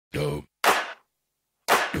This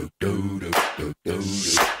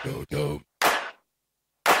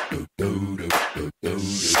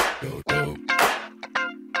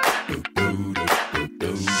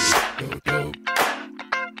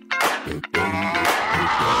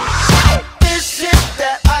shit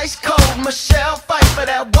that ice cold Michelle fight for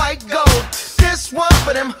that white gold. This one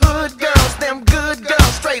for them hood girls, them good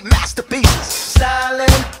girls, straight masterpieces. Stylin',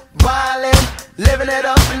 wildin', living it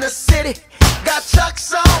up in the city. Got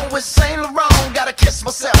Chuck's on with Saint Laurent. Gotta kiss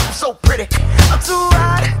myself, I'm so pretty. I'm too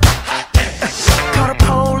hot. Call the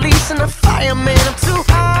police and the fireman. I'm too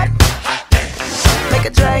hot. Make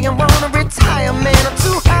a dragon wanna retire, man. I'm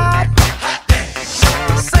too hot.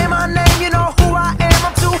 Say my name, you know who I am.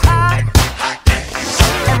 I'm too hot.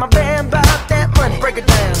 And my band about that money. Break it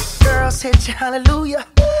down. Girls hit you, hallelujah.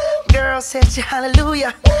 Girls hit you,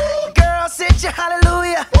 hallelujah. Girls hit you,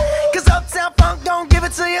 hallelujah. Cause Uptown Funk don't give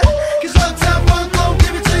it to you. Cause Uptown Funk don't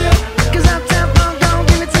give it to you. Cause Uptown Funk don't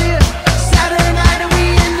give it to you. Saturday night and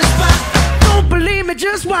we in the spot. Don't believe me,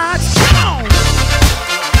 just watch. Come on.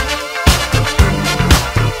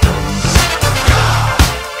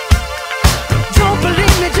 Don't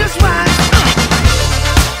believe me, just watch.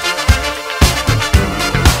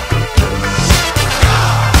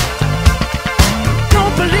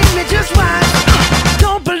 Don't believe me, just watch.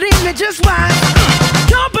 Don't believe me, just watch.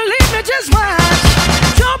 Don't believe me, just watch.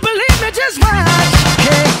 Don't believe me, just watch.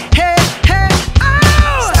 Hey, hey, hey,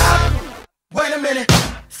 oh! Stop. Wait a minute.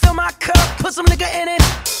 Fill my cup, put some nigga in it.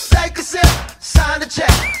 Take a sip, sign the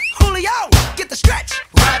check. Julio, get the stretch.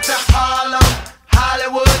 Right to Harlem,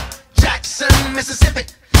 Hollywood, Jackson, Mississippi.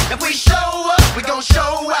 If we show up, we gon'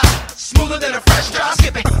 show out. Smoother than a fresh drop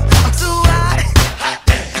skipping. I'm too hot.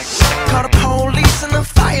 Call the police and the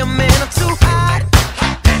fireman. I'm too hot.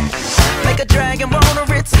 Make a dragon wanna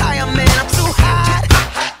retire, man. I'm too hot.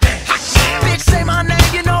 Bitch, say my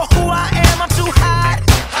name, you know who I am. I'm too hot.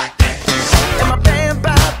 And my band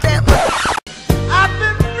about that. I've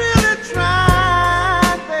been really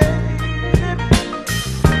trying, baby.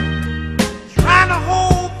 Trying to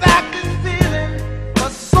hold back this feeling for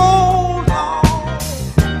so long.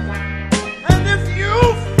 And if you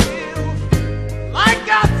feel like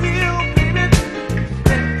I feel, baby,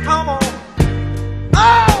 then come on.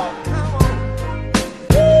 Oh, come on.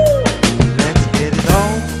 Woo. Let's get it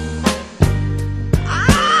on.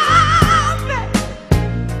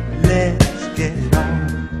 Let's get it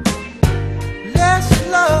on. Let's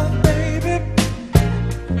love, baby.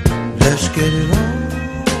 Let's get it on.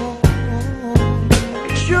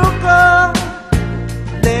 Sugar,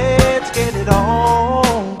 let's get it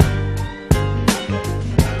on.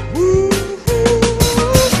 Woo-hoo.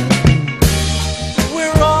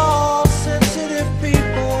 We're all sensitive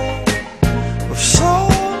people with so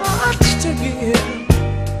much to give.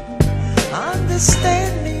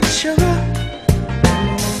 Understand me, sugar.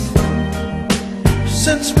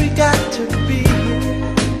 Since we got to be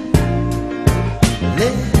here,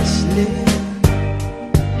 let's live.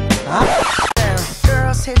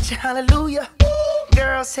 Girls hit you, hallelujah.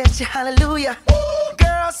 Girls hit you, hallelujah.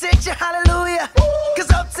 Girls hit you, hallelujah. Cause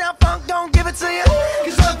Uptown Funk don't give it to you.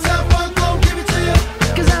 Cause Uptown Funk don't give it to you.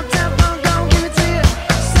 Cause Uptown Funk don't give it to you.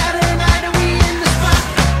 Saturday night and we in the spot.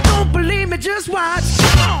 Don't believe me, just watch.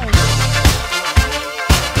 Come on.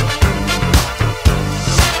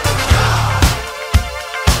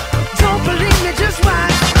 Don't believe me, just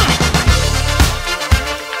watch.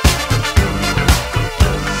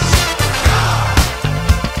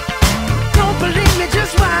 Don't believe me,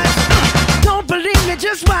 just watch. Don't believe me,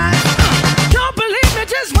 just watch. Don't believe me,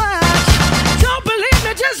 just watch. Don't believe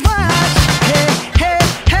me, just watch. Hey, hey,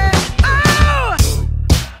 hey, oh!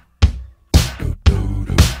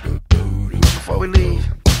 Before we leave,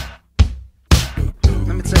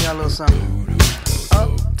 let me tell y'all a little something.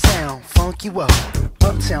 Uptown, funk you up.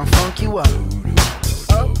 Uptown, funk you up.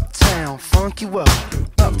 Uptown, funk you up.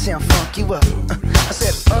 Uptown, funk you up. I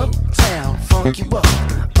said uptown, funk you up.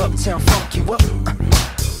 Uptown, funk you up.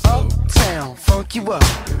 Uptown, funk you up.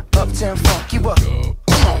 Uptown, funk you up.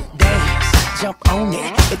 Come on, dance, jump on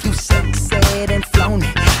it. If you sexed and flown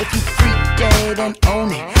it. If you freak dead and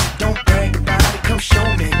own it. Don't brag about it, come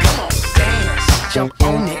show me. Come on, dance, jump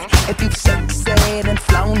on it. If you sexed and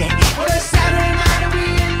flown it. Well, it's Saturday night and we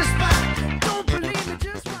in the spot. Don't believe it,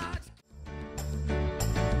 just watch.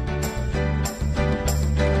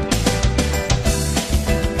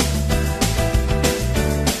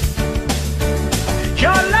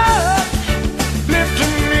 Your love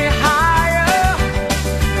lifting me higher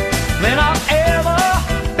than I've ever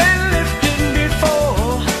been lifted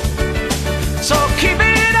before. So keep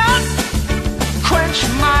it up, quench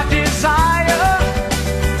my desire,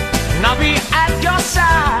 and I'll be at your side.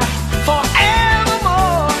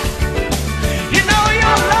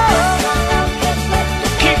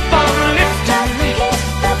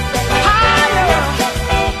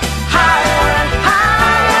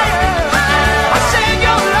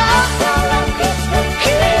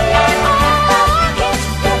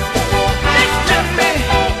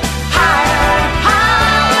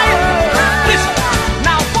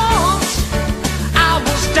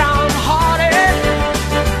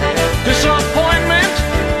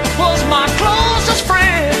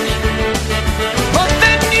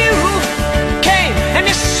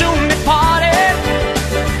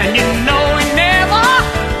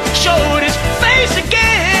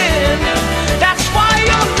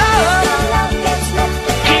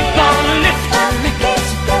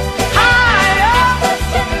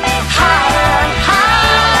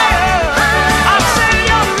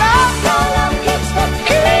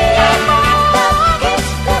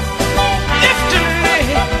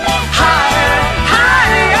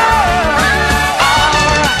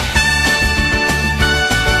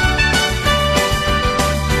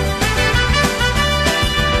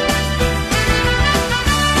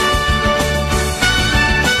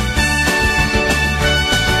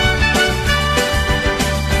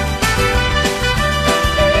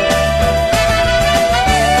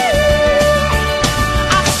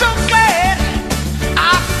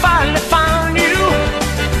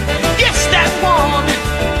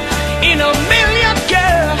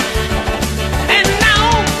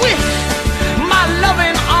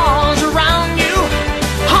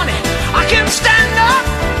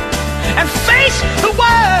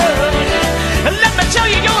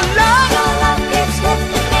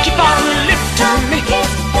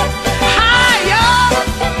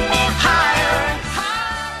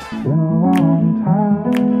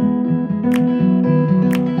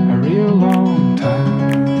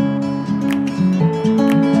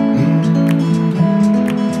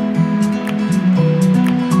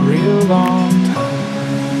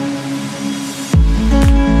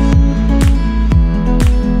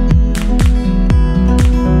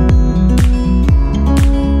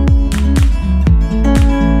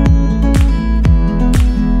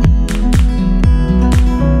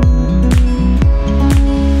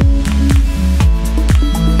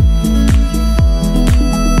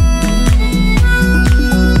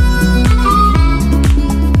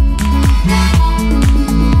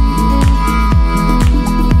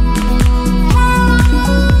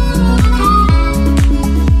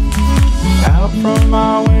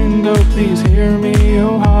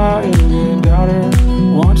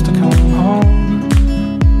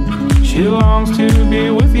 longs to be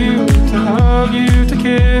with you, to hug you, to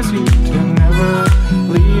kiss you, to never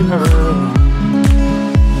leave her alone.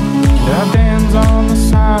 Our dan's on the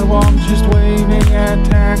sidewalk, just waving at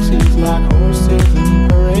taxis like horses in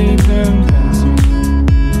parades and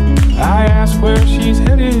fancies. I ask where she's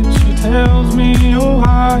headed, she tells me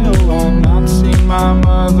Ohio. I've not seen my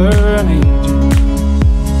mother in ages.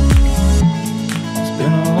 It's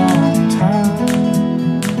been a long time,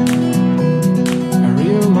 a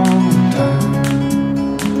real long time.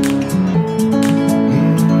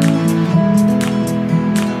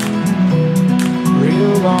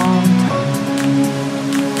 Real long.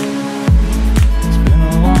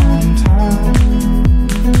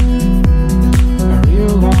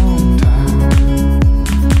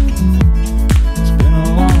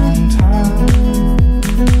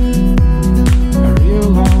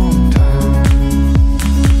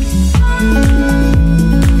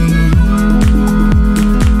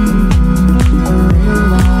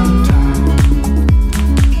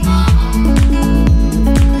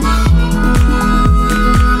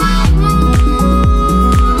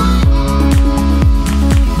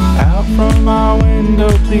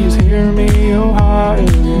 Please hear me, Ohio,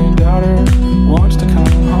 your daughter wants to come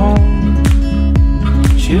home.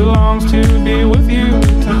 She longs to be with you,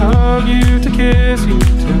 to hug you, to kiss you,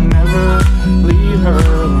 to never leave her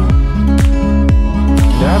alone.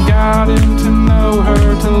 And I've gotten to know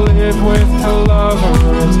her, to live with, to love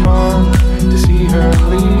her. It's hard to see her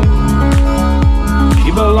leave.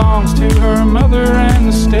 She belongs to her mother and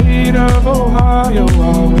the state of Ohio.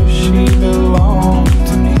 I wish she belonged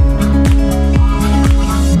to me.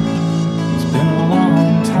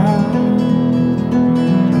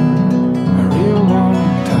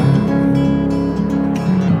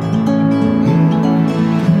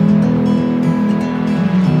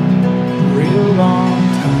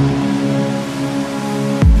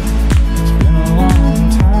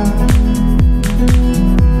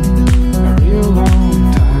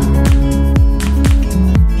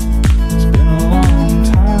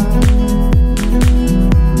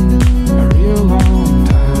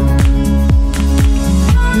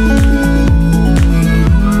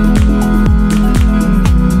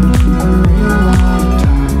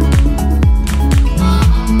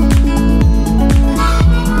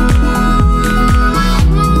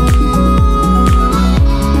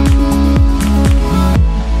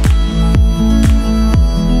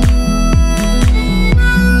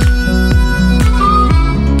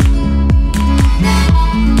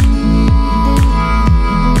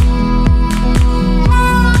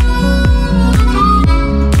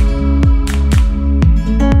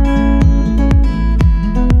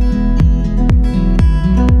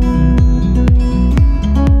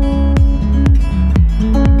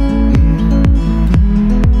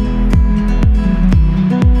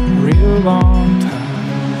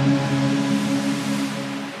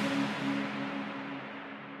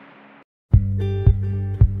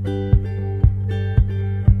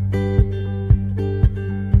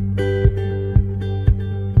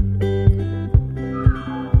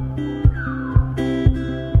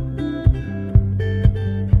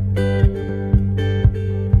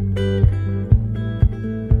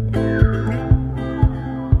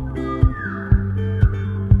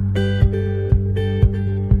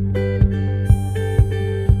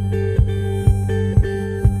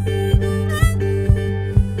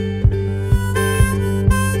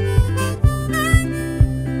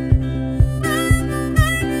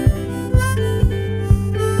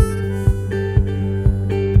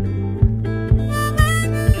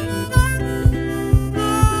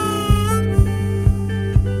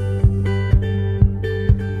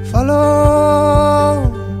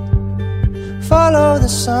 Follow the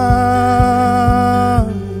sun,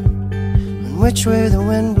 and which way the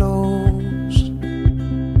wind blows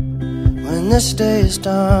when this day is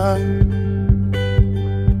done.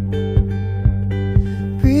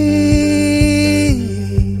 Breathe,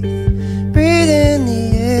 breathe in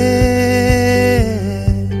the air,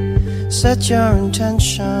 set your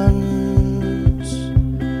intentions,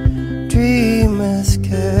 dream with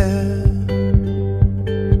care.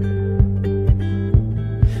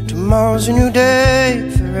 Tomorrow's a new day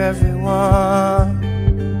for everyone,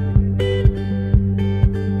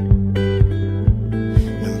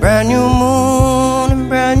 a brand new moon and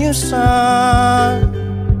brand new sun.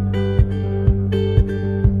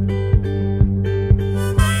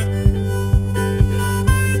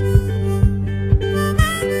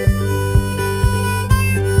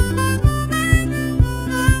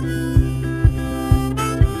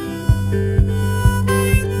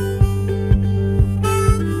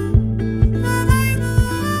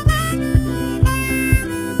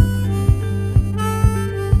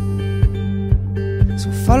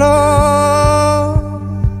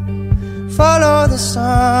 follow the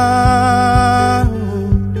sun,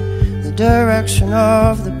 the direction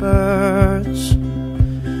of the birds,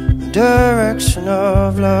 the direction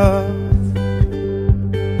of love.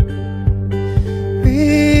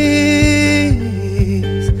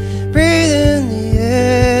 Breathe in the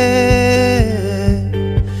air,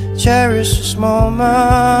 cherish this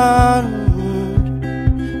moment,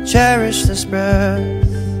 cherish this breath.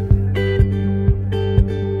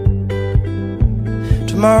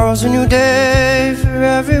 Tomorrow's a new day for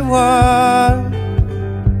everyone,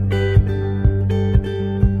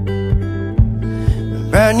 a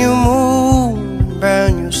brand new moon,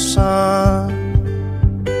 brand new sun.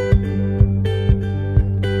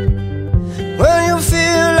 When you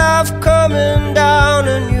feel life coming down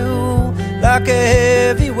on you like a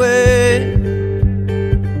heavy weight,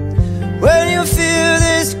 when you feel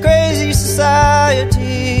this crazy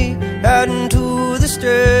society adding to the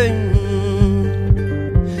strain,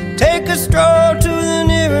 take a stroll to the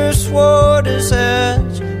nearest water's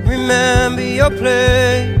edge. Remember your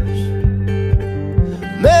place.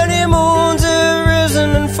 Many moons have risen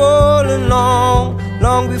and fallen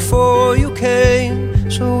long before you came.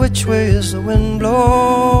 So which way is the wind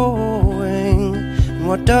blowing? And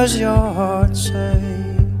what does your heart say?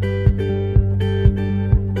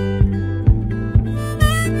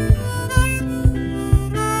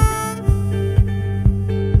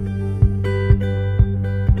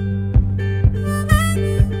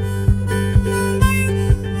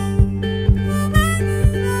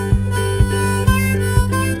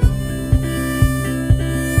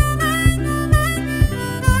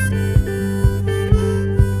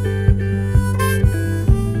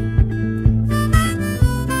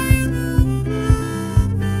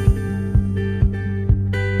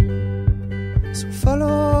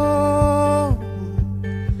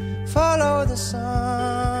 Follow the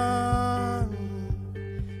sun,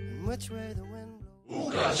 and which way the wind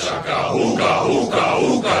blows. Ooga chaka, ooga, ooga,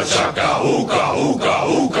 ooga chaka, ooga, ooga,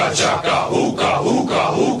 ooga chaka, ooga, ooga,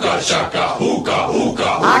 ooga chaka, ooga, ooga.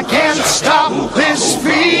 I can't stop this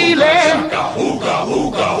feeling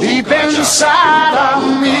deep inside of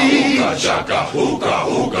me.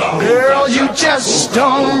 Girl, you just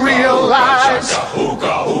don't realize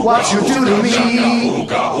what you do to me.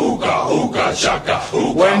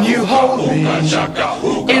 When you hold me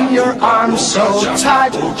in your arms so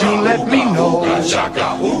tight, you let me know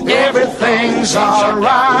everything's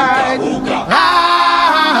alright. I'm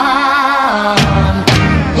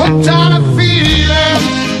hooked on a feeling,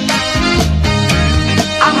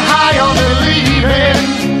 I'm high on believing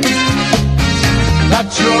that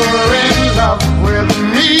you're in love with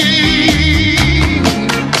me.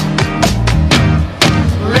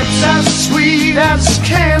 Lips as sweet as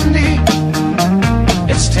candy,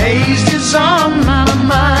 its taste is on my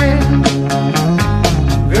mind.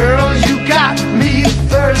 Girl, you got me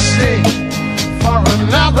thirsty for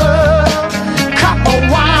another cup of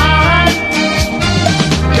wine.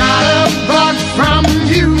 Got a bug from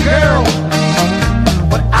you, girl,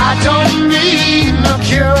 but I don't need no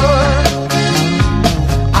cure.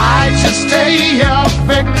 I just stay a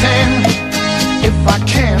victim if I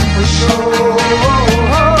can for sure.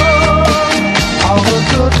 All the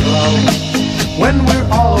good love when we're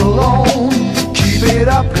all alone, keep it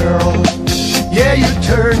up, girl. Yeah, you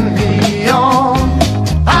turn me on.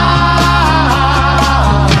 I'm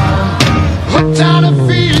hooked on a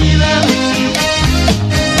feeling,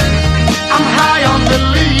 I'm high on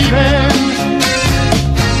believing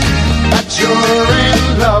that you're in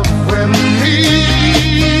love with me.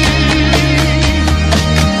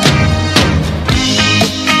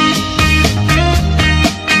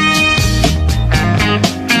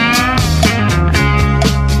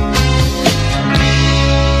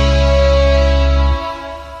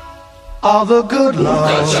 All the good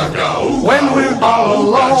love when we're all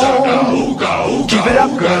alone, keep it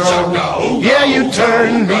up, girl. Yeah, you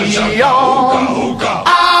turn me on.